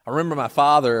I remember my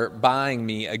father buying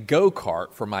me a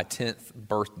go-kart for my 10th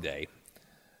birthday.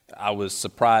 I was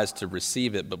surprised to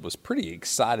receive it, but was pretty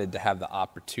excited to have the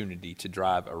opportunity to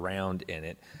drive around in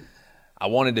it. I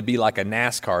wanted to be like a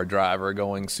NASCAR driver,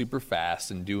 going super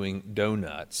fast and doing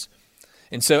donuts.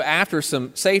 And so after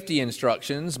some safety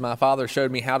instructions, my father showed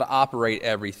me how to operate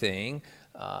everything.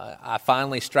 I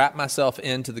finally strapped myself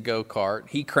into the go-kart.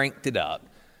 He cranked it up,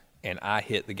 and I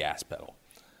hit the gas pedal.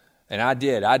 And I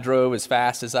did. I drove as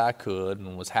fast as I could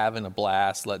and was having a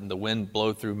blast, letting the wind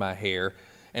blow through my hair.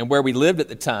 And where we lived at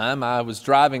the time, I was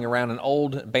driving around an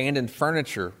old abandoned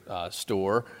furniture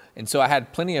store, and so I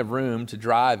had plenty of room to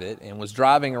drive it and was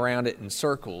driving around it in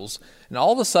circles. And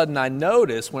all of a sudden, I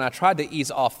noticed when I tried to ease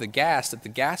off the gas that the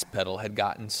gas pedal had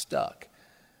gotten stuck.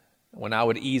 When I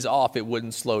would ease off, it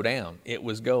wouldn't slow down. It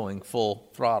was going full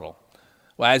throttle.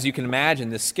 Well, as you can imagine,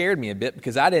 this scared me a bit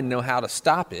because I didn't know how to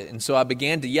stop it. And so I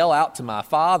began to yell out to my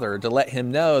father to let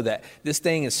him know that this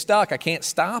thing is stuck. I can't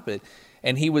stop it.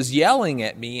 And he was yelling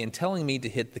at me and telling me to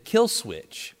hit the kill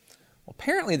switch. Well,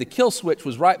 apparently the kill switch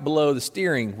was right below the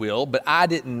steering wheel, but I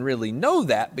didn't really know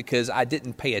that because I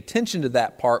didn't pay attention to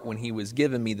that part when he was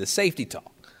giving me the safety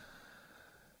talk.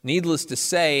 Needless to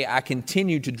say, I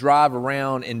continued to drive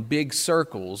around in big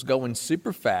circles, going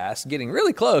super fast, getting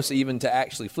really close even to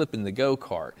actually flipping the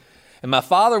go-kart. And my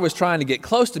father was trying to get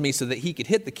close to me so that he could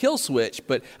hit the kill switch,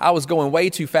 but I was going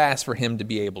way too fast for him to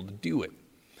be able to do it.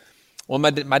 Well,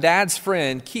 my dad's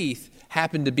friend, Keith,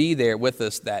 happened to be there with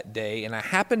us that day, and I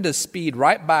happened to speed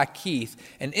right by Keith,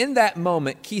 and in that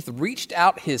moment, Keith reached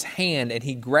out his hand and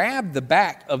he grabbed the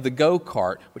back of the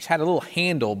go-kart, which had a little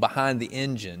handle behind the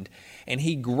engine, and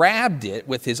he grabbed it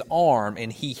with his arm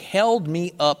and he held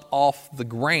me up off the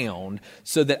ground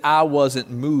so that I wasn't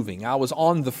moving. I was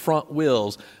on the front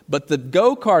wheels, but the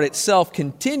go-kart itself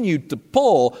continued to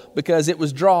pull because it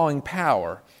was drawing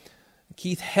power.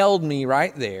 Keith held me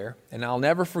right there, and I'll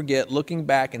never forget looking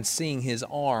back and seeing his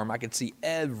arm. I could see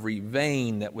every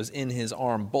vein that was in his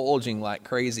arm bulging like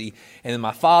crazy. And then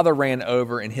my father ran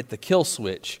over and hit the kill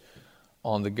switch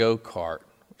on the go-kart,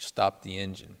 which stopped the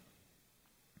engine.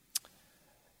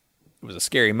 It was a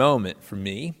scary moment for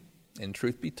me, and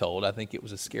truth be told, I think it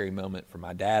was a scary moment for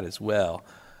my dad as well.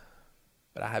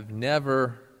 But I have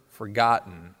never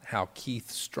forgotten how Keith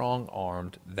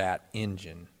strong-armed that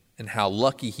engine, and how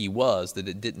lucky he was that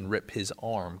it didn't rip his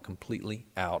arm completely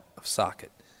out of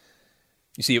socket.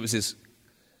 You see, it was his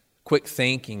quick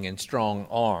thinking and strong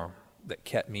arm that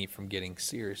kept me from getting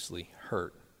seriously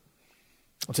hurt.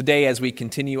 Well, today, as we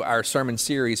continue our sermon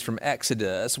series from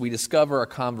Exodus, we discover a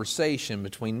conversation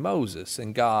between Moses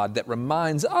and God that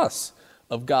reminds us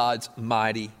of God's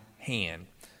mighty hand.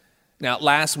 Now,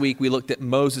 last week we looked at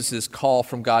Moses' call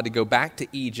from God to go back to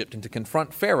Egypt and to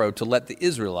confront Pharaoh to let the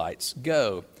Israelites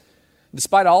go.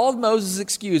 Despite all of Moses'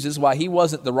 excuses why he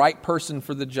wasn't the right person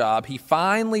for the job, he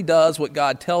finally does what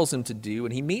God tells him to do,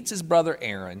 and he meets his brother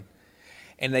Aaron,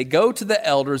 and they go to the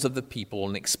elders of the people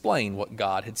and explain what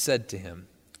God had said to him.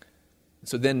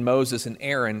 So then Moses and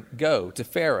Aaron go to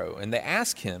Pharaoh, and they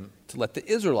ask him to let the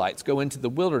Israelites go into the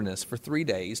wilderness for 3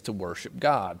 days to worship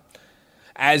God.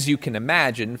 As you can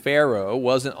imagine, Pharaoh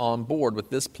wasn't on board with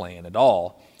this plan at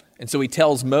all, and so he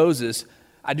tells Moses,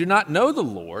 "I do not know the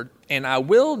Lord, and I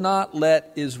will not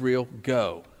let Israel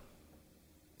go."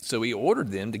 So he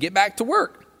ordered them to get back to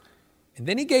work. And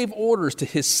then he gave orders to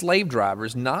his slave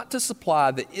drivers not to supply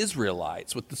the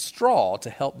Israelites with the straw to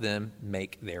help them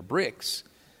make their bricks.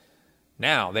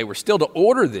 Now, they were still to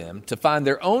order them to find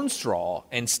their own straw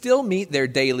and still meet their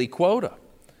daily quota.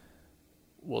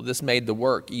 Well, this made the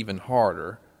work even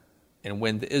harder. And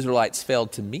when the Israelites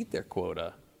failed to meet their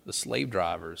quota, the slave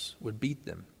drivers would beat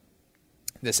them.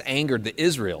 This angered the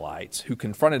Israelites, who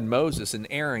confronted Moses and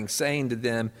Aaron, saying to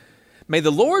them, "May the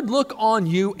Lord look on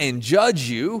you and judge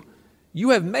you. You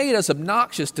have made us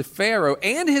obnoxious to Pharaoh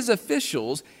and his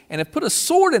officials and have put a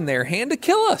sword in their hand to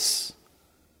kill us."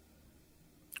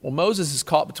 Well, Moses is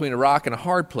caught between a rock and a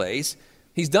hard place.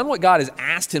 He's done what God has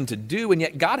asked him to do, and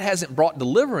yet God hasn't brought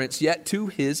deliverance yet to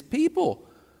his people.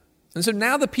 And so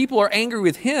now the people are angry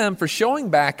with him for showing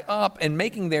back up and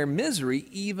making their misery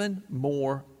even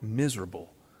more miserable.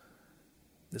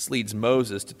 This leads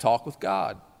Moses to talk with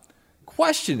God,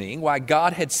 questioning why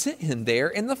God had sent him there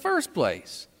in the first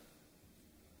place.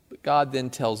 But God then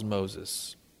tells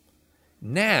Moses,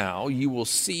 "Now you will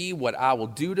see what I will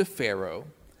do to Pharaoh.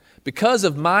 Because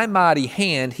of my mighty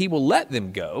hand, he will let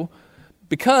them go.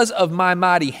 Because of my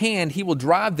mighty hand, he will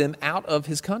drive them out of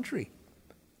his country.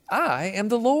 I am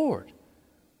the Lord.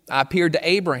 I appeared to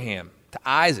Abraham, to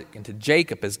Isaac, and to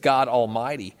Jacob as God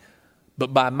Almighty.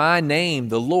 But by my name,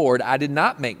 the Lord, I did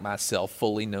not make myself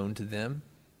fully known to them.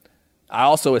 I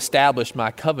also established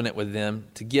my covenant with them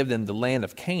to give them the land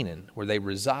of Canaan, where they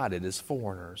resided as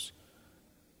foreigners.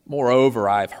 Moreover,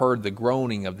 I have heard the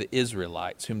groaning of the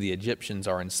Israelites, whom the Egyptians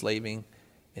are enslaving,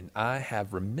 and I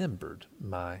have remembered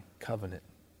my covenant."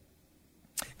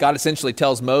 God essentially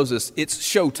tells Moses it's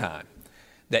showtime,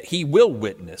 that he will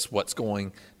witness what's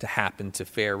going to happen to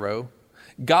Pharaoh.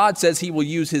 God says he will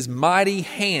use his mighty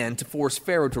hand to force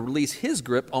Pharaoh to release his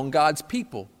grip on God's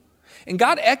people. And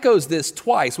God echoes this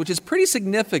twice, which is pretty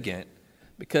significant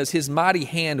because his mighty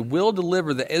hand will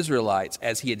deliver the Israelites,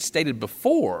 as he had stated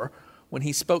before when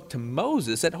he spoke to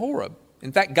Moses at Horeb.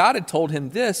 In fact, God had told him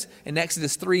this in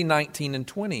Exodus 3:19 and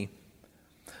 20.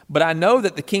 "But I know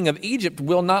that the king of Egypt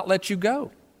will not let you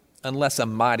go unless a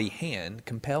mighty hand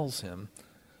compels him.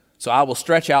 So I will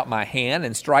stretch out my hand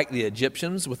and strike the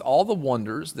Egyptians with all the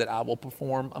wonders that I will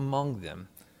perform among them.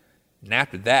 And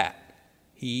after that,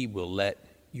 he will let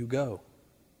you go."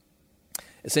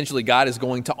 Essentially, God is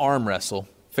going to arm wrestle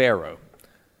Pharaoh.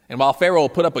 And while Pharaoh will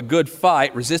put up a good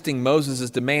fight, resisting Moses'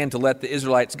 demand to let the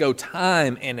Israelites go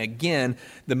time and again,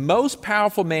 the most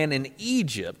powerful man in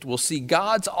Egypt will see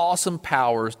God's awesome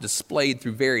powers displayed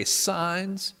through various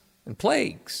signs and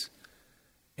plagues,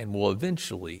 and will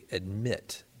eventually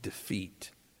admit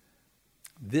defeat.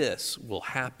 This will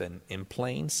happen in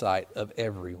plain sight of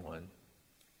everyone,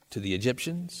 to the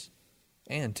Egyptians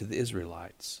and to the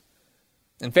Israelites.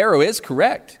 And Pharaoh is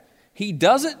correct. He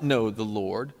doesn't know the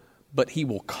Lord, but he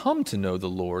will come to know the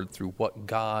Lord through what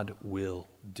God will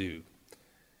do.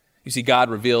 You see, God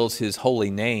reveals his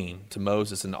holy name to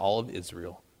Moses and all of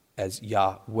Israel as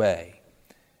Yahweh.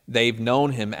 They've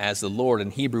known him as the Lord,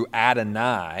 in Hebrew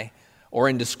Adonai, or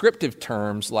in descriptive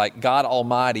terms like God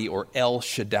Almighty or El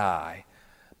Shaddai.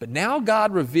 But now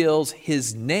God reveals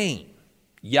his name,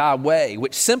 Yahweh,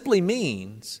 which simply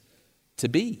means to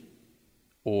be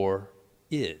or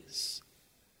is.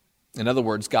 In other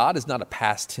words, God is not a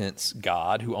past tense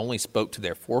God who only spoke to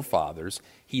their forefathers.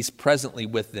 He's presently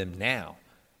with them now,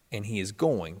 and he is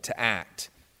going to act.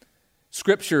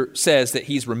 Scripture says that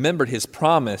he's remembered his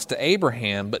promise to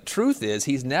Abraham, but truth is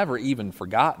he's never even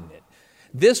forgotten it.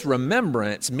 This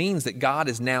remembrance means that God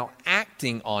is now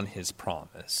acting on his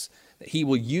promise, that he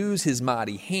will use his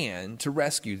mighty hand to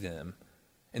rescue them,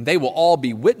 and they will all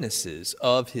be witnesses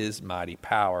of his mighty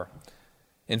power.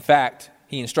 In fact,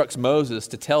 he instructs Moses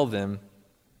to tell them,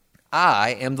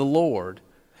 "I am the Lord,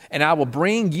 and I will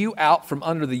bring you out from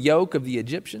under the yoke of the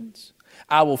Egyptians.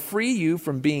 I will free you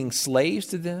from being slaves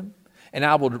to them, and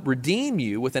I will redeem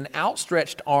you with an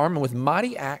outstretched arm and with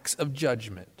mighty acts of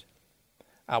judgment.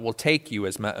 I will take you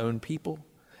as my own people,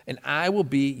 and I will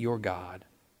be your God.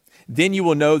 Then you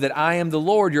will know that I am the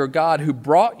Lord your God who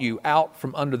brought you out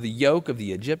from under the yoke of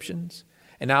the Egyptians,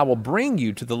 and I will bring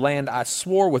you to the land I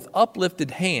swore with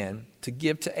uplifted hand to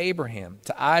give to Abraham,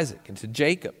 to Isaac, and to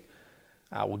Jacob.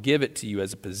 I will give it to you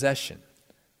as a possession.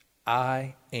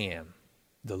 I am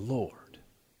the Lord,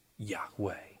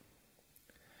 Yahweh."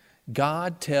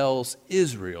 God tells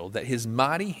Israel that his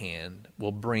mighty hand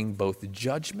will bring both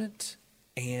judgment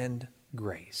and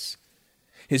grace.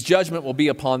 His judgment will be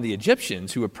upon the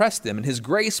Egyptians who oppressed them, and his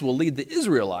grace will lead the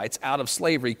Israelites out of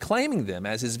slavery, claiming them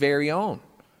as his very own.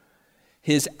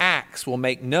 His acts will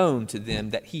make known to them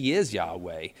that he is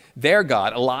Yahweh, their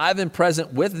God, alive and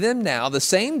present with them now, the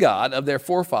same God of their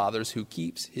forefathers who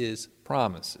keeps his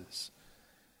promises.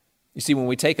 You see, when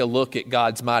we take a look at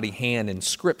God's mighty hand in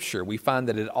Scripture, we find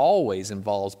that it always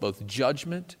involves both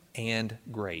judgment and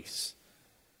grace.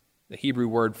 The Hebrew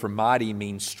word for mighty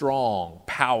means strong,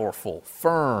 powerful,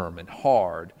 firm, and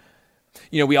hard.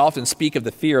 We often speak of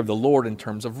the fear of the Lord in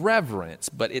terms of reverence,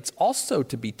 but it's also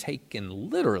to be taken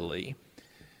literally.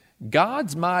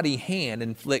 God's mighty hand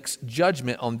inflicts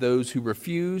judgment on those who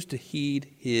refuse to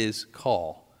heed his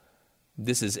call.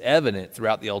 This is evident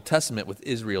throughout the Old Testament with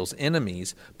Israel's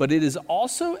enemies, but it is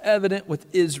also evident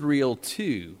with Israel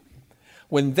too.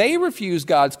 When they refuse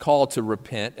God's call to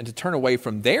repent and to turn away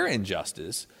from their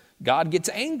injustice, God gets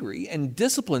angry and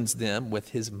disciplines them with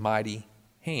his mighty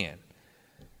hand.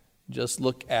 Just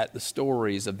look at the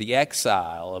stories of the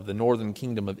exile of the northern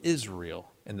kingdom of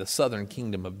Israel and the southern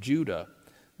kingdom of Judah.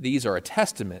 These are a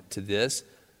testament to this.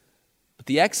 But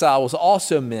the exile was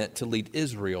also meant to lead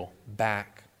Israel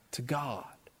back to God.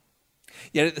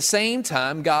 Yet at the same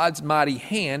time, God's mighty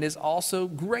hand is also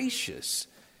gracious.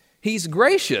 He's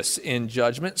gracious in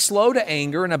judgment, slow to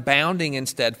anger, and abounding in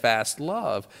steadfast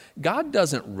love. God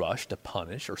doesn't rush to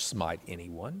punish or smite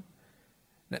anyone.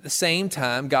 And at the same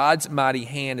time, God's mighty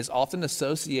hand is often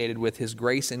associated with his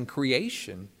grace in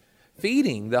creation,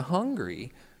 feeding the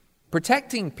hungry,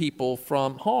 protecting people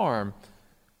from harm,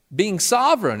 being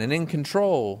sovereign and in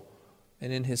control,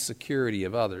 and in his security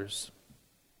of others.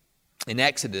 In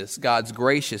Exodus, God's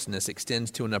graciousness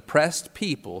extends to an oppressed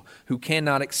people who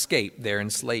cannot escape their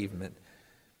enslavement.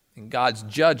 And God's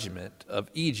judgment of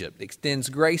Egypt extends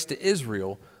grace to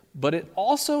Israel, but it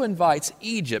also invites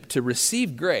Egypt to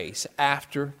receive grace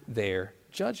after their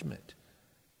judgment,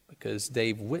 because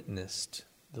they've witnessed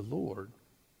the Lord.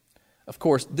 Of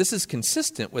course, this is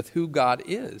consistent with who God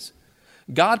is.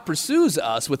 God pursues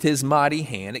us with his mighty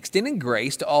hand, extending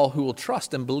grace to all who will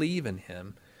trust and believe in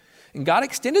him. And God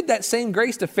extended that same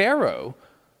grace to Pharaoh,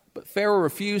 but Pharaoh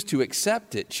refused to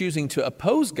accept it, choosing to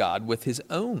oppose God with his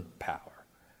own power.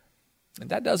 And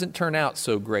that doesn't turn out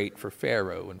so great for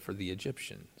Pharaoh and for the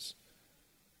Egyptians.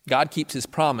 God keeps his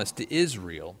promise to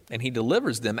Israel, and he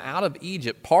delivers them out of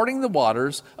Egypt, parting the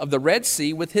waters of the Red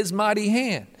Sea with his mighty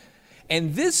hand.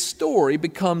 And this story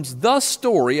becomes the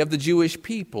story of the Jewish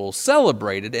people,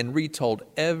 celebrated and retold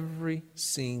every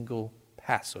single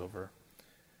Passover.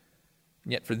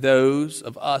 Yet for those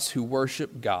of us who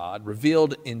worship God,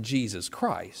 revealed in Jesus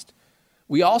Christ,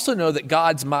 we also know that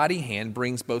God's mighty hand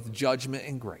brings both judgment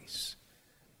and grace.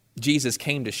 Jesus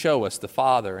came to show us the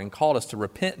Father and called us to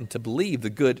repent and to believe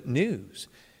the good news.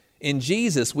 In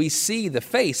Jesus, we see the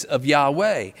face of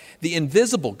Yahweh, the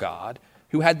invisible God,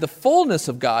 who had the fullness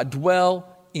of God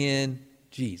dwell in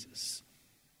Jesus.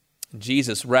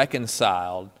 Jesus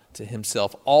reconciled to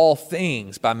himself all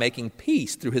things by making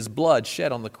peace through his blood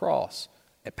shed on the cross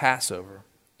at Passover.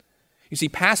 You see,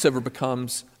 Passover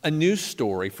becomes a new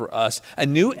story for us, a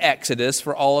new Exodus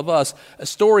for all of us, a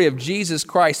story of Jesus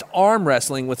Christ arm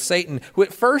wrestling with Satan, who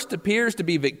at first appears to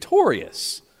be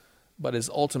victorious, but is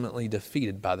ultimately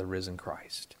defeated by the risen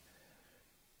Christ.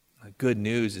 The good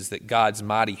news is that God's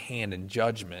mighty hand and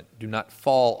judgment do not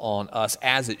fall on us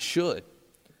as it should.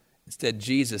 Instead,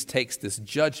 Jesus takes this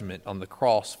judgment on the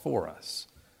cross for us.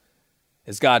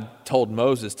 As God told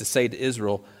Moses to say to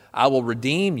Israel, I will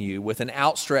redeem you with an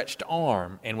outstretched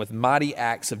arm and with mighty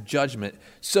acts of judgment.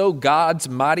 So God's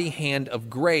mighty hand of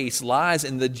grace lies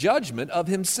in the judgment of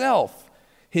himself,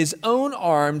 his own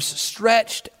arms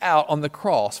stretched out on the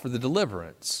cross for the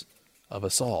deliverance of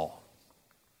us all.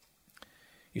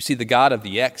 You see, the God of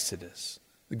the Exodus,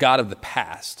 the God of the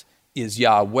past, is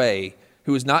Yahweh,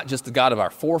 who is not just the God of our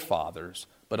forefathers,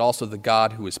 but also the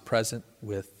God who is present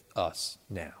with us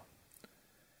now.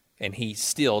 And he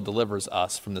still delivers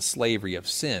us from the slavery of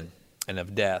sin and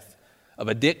of death, of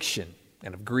addiction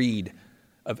and of greed,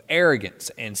 of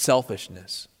arrogance and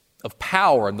selfishness, of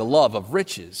power and the love of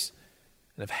riches,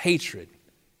 and of hatred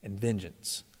and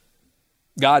vengeance.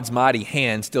 God's mighty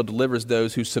hand still delivers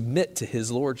those who submit to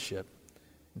his lordship.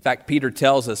 In fact, Peter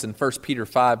tells us in 1 Peter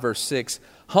 5, verse 6,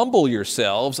 humble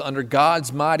yourselves under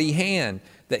God's mighty hand,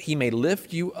 that he may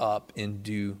lift you up in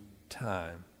due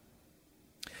time.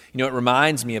 You know, it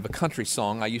reminds me of a country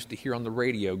song I used to hear on the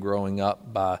radio growing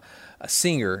up by a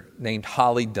singer named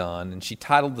Holly Dunn, and she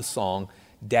titled the song,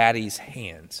 Daddy's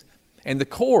Hands. And the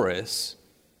chorus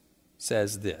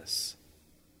says this: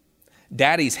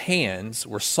 Daddy's hands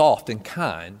were soft and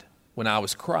kind when I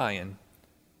was crying.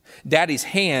 Daddy's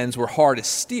hands were hard as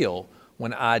steel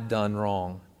when I'd done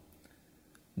wrong.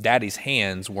 Daddy's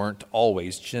hands weren't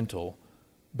always gentle,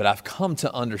 but I've come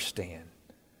to understand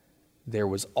there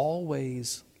was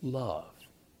always love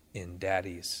in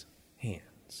Daddy's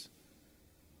hands.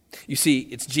 You see,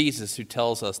 it's Jesus who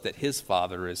tells us that his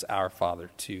Father is our Father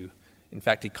too. In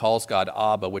fact, he calls God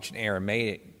Abba, which in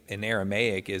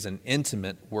Aramaic is an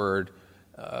intimate word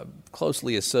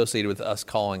closely associated with us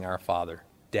calling our Father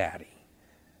Daddy.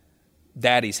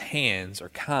 Daddy's hands are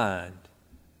kind,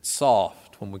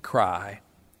 soft when we cry,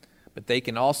 but they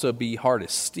can also be hard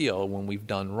as steel when we've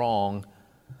done wrong.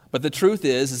 But the truth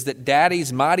is that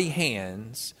Daddy's mighty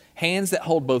hands, hands that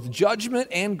hold both judgment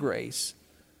and grace,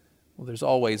 well, there's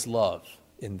always love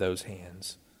in those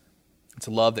hands. It's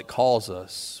a love that calls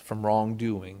us from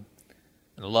wrongdoing,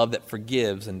 and a love that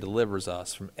forgives and delivers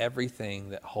us from everything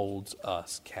that holds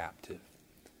us captive.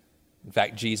 In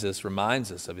fact, Jesus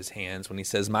reminds us of his hands when he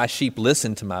says, my sheep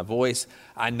listen to my voice.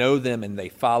 I know them and they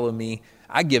follow me.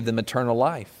 I give them eternal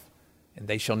life, and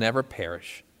they shall never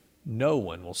perish. No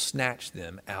one will snatch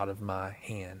them out of my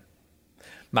hand.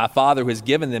 My Father who has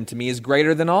given them to me is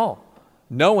greater than all.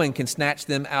 No one can snatch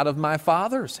them out of my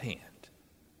Father's hand.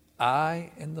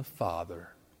 I and the Father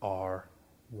are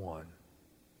one.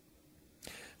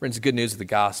 Friends, the good news of the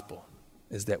gospel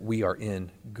is that we are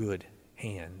in good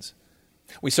hands.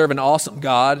 We serve an awesome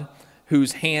God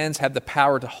whose hands have the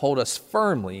power to hold us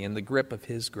firmly in the grip of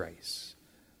his grace.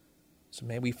 So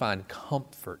may we find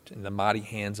comfort in the mighty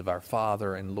hands of our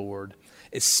Father and Lord,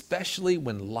 especially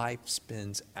when life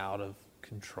spins out of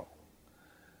control.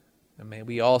 And may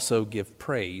we also give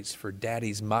praise for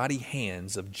Daddy's mighty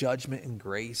hands of judgment and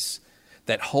grace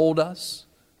that hold us,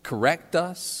 correct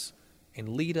us, and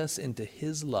lead us into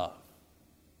his love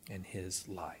and his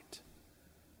light.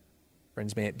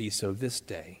 Friends, may it be so this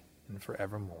day and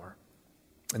forevermore.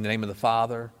 In the name of the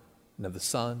Father, and of the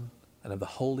Son, and of the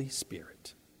Holy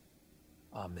Spirit.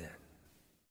 Amen.